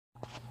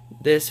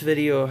This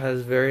video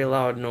has very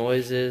loud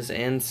noises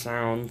and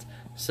sounds,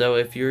 so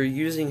if you're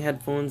using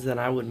headphones, then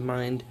I would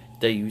mind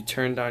that you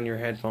turn down your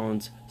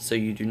headphones so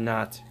you do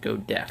not go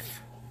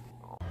deaf.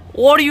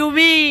 What do you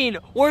mean?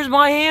 Where's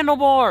my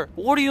handlebar?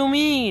 What do you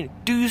mean?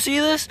 Do you see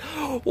this?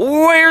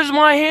 Where's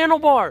my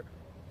handlebar?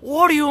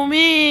 What do you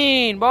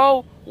mean,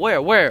 bro?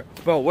 Where?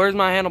 Bro, where's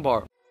my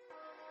handlebar?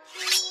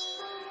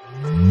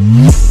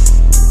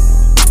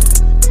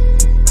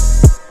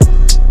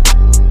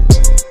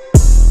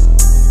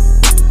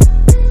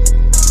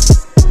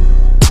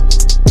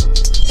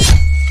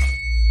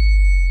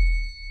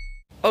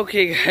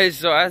 Okay guys,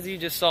 so as you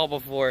just saw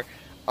before,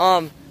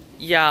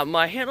 yeah,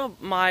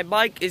 my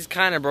bike is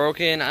kind of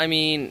broken. I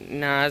mean,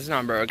 nah, it's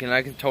not broken.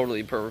 I can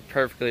totally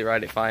perfectly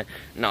ride it fine.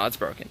 No, it's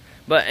broken.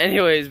 But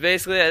anyways,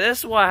 basically, this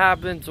is what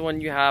happens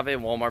when you have a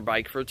Walmart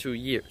bike for 2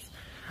 years.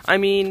 I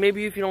mean,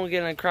 maybe if you don't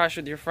get in a crash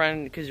with your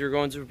friend because you're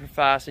going super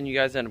fast and you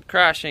guys end up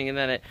crashing and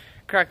then it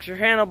cracks your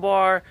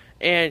handlebar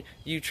and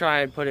you try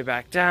and put it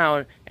back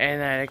down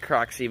and then it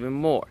cracks even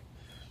more.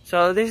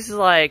 So this is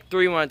like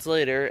 3 months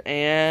later,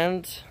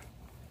 and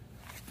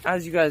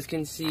as you guys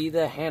can see,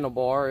 the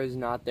handlebar is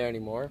not there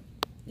anymore.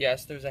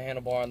 Yes, there's a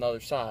handlebar on the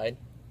other side,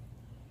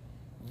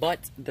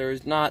 but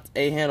there's not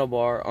a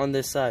handlebar on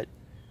this side.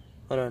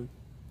 Hold on.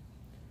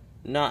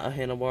 Not a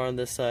handlebar on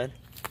this side.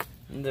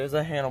 There's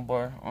a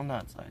handlebar on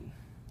that side.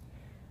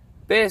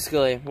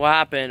 Basically, what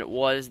happened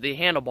was the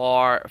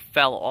handlebar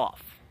fell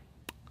off.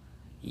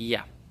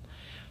 Yeah.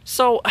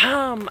 So,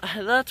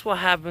 that's what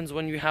happens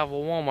when you have a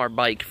Walmart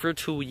bike for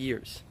 2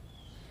 years.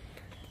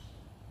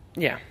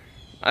 Yeah.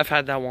 I've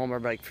had that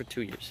Walmart bike for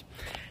 2 years.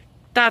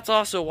 That's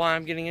also why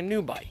I'm getting a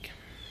new bike.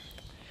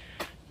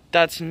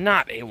 That's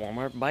not a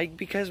Walmart bike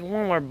because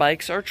Walmart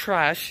bikes are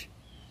trash,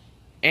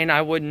 and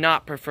I would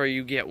not prefer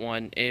you get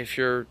one if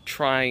you're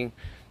trying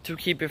to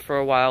keep it for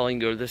a while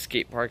and go to the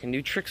skate park and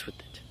do tricks with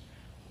it.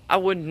 I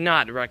would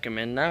not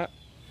recommend that,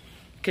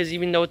 because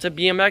even though it's a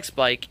BMX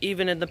bike,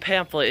 even in the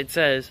pamphlet it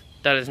says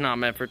that it's not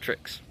meant for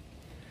tricks.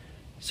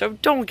 So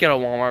don't get a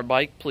Walmart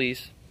bike,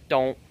 please.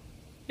 Don't.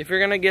 If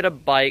you're gonna get a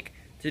bike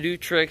to do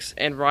tricks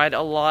and ride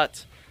a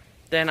lot,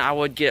 then I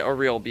would get a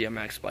real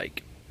BMX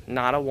bike,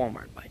 not a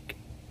Walmart bike.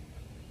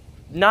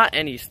 Not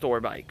any store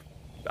bike.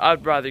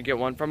 I'd rather get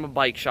one from a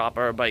bike shop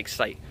or a bike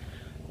site.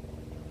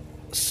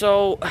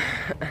 So,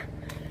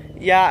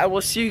 yeah, I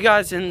will see you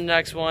guys in the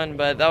next one,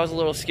 but that was a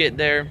little skit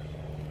there.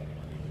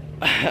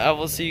 I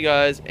will see you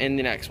guys in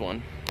the next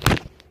one.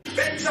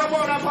 Bitch, I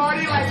wanna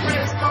party like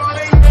Chris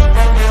Farley.